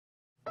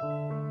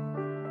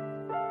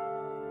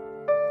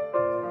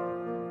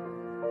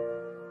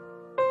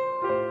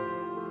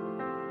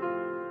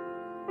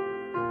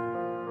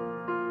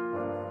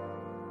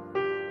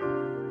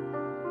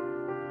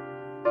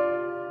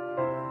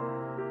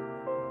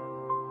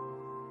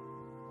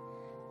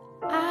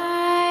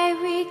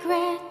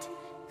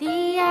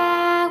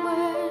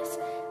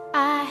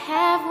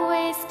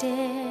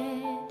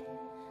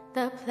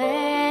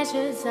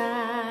pleasures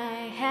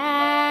I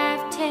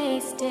have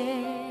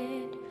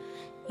tasted,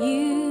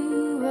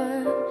 you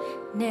were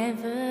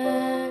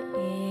never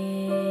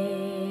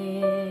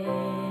in.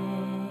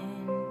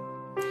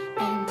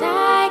 And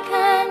I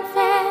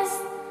confess,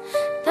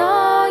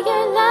 though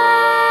your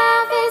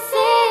love is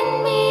in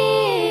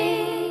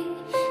me,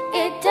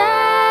 it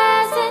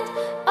doesn't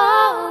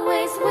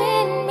always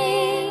win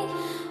me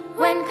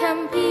when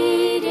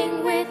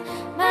competing with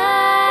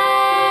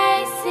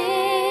my sin.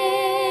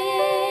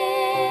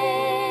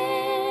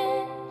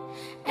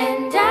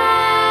 And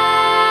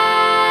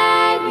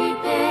I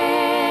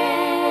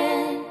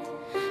repent,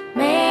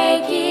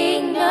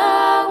 making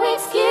no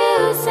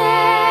excuses.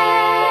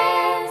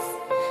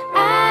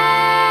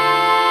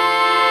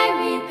 I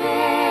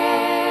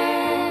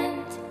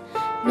repent,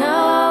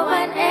 no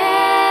one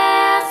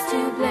else to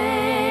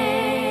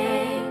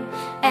blame.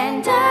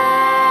 And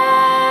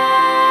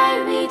I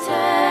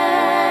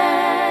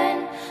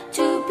return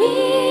to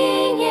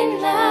being in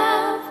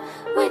love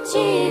with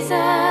Jesus.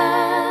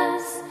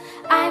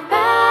 I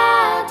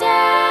bow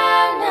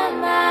down on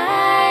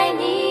my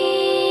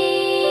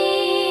knees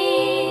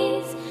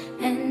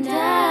and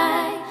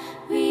I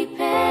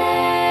repent.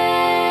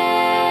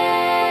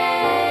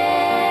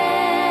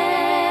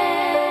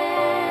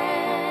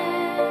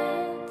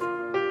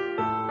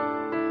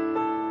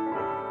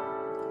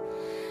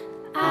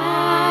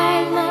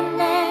 I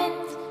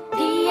lament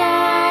the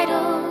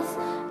idols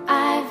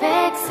I've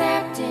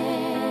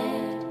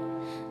accepted,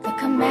 the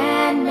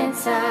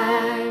commandments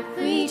I've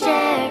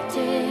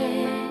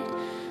rejected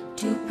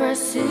to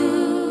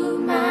pursue